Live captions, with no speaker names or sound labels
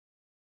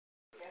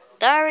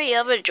Diary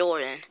of a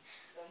Jordan,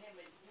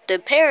 the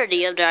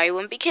parody of Diary of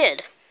Wimpy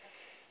Kid.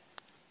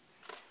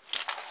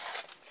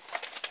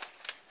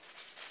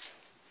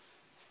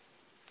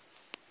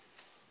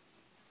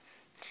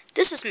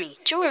 This is me,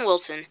 Jordan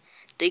Wilson,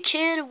 the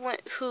kid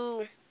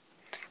who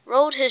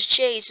rolled his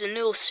J's in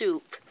noodle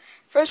soup.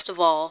 First of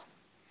all,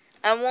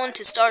 I want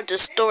to start the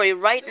story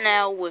right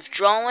now with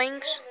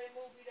drawings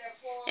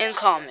and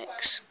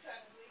comics.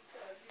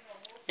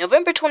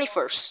 November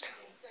 21st.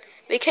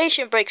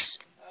 Vacation breaks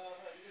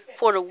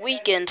for the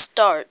weekend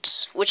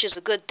starts, which is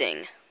a good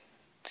thing.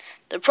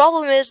 The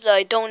problem is that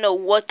I don't know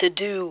what to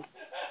do.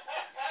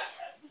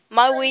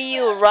 My Wii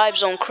U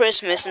arrives on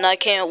Christmas and I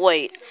can't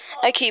wait.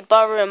 I keep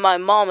bothering my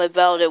mom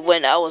about it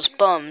when I was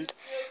bummed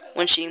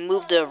when she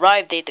moved the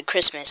arrive date to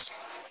Christmas.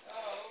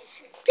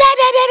 Blah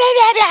blah blah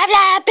blah blah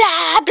blah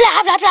blah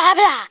blah blah blah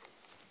blah.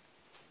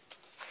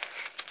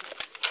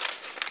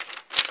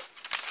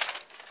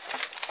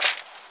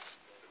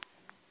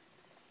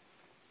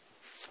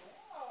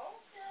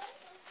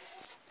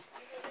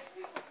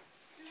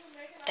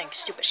 Dang,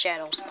 stupid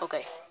shadows.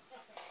 Okay.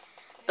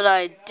 But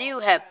I do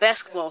have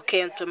basketball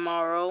camp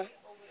tomorrow,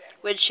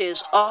 which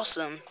is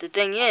awesome. The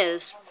thing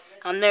is,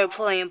 I'm never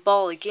playing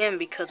ball again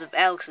because of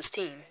Alex's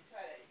team.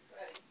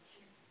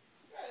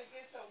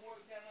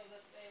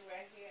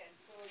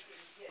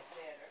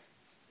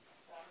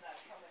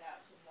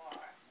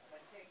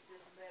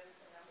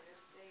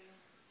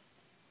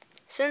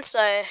 Since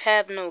I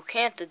have no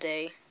camp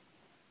today,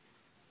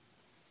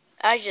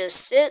 I just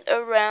sit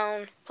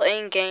around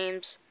playing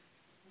games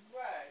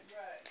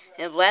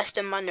and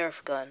blasting my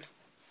Nerf gun.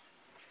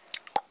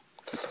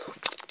 Pew pew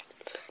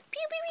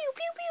pew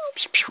pew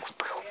pew pew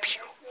pew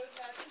pew.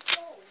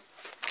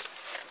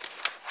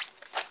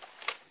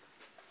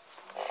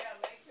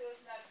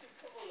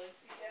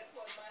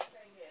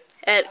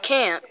 At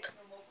camp,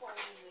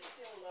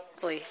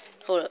 wait,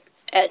 hold up.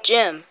 At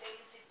gym.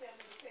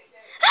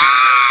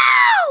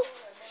 Ow!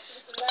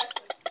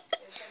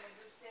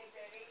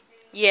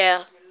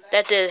 Yeah,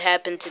 that did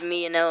happen to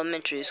me in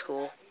elementary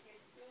school.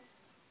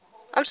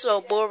 I'm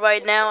so bored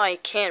right now, I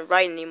can't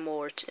write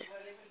anymore.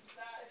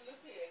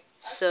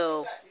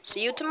 So,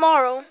 see you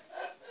tomorrow.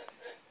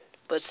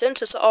 But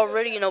since it's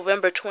already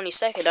November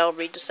 22nd, I'll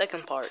read the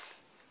second part.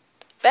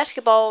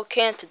 Basketball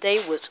camp today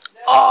was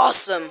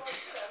awesome.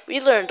 We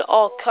learned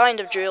all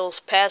kinds of drills,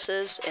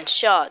 passes, and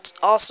shots.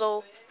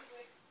 Also,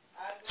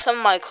 some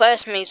of my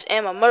classmates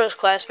and my mother's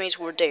classmates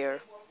were there.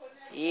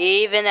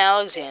 Even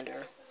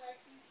Alexander.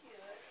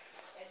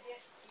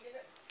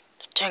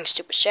 Dang,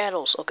 stupid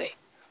shadows. Okay.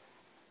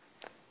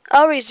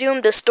 I'll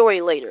resume the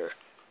story later.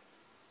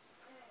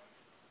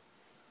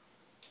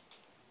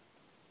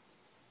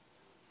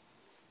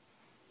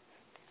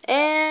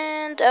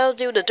 And I'll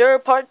do the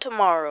third part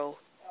tomorrow.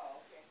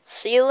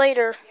 See you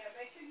later.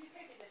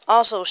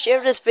 Also,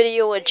 share this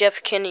video with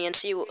Jeff Kinney and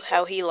see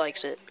how he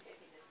likes it.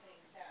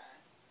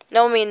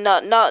 No, I mean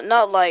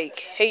not like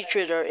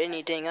hatred or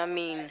anything. I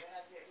mean,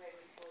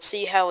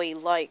 see how he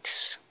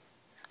likes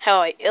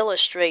how I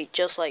illustrate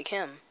just like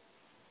him.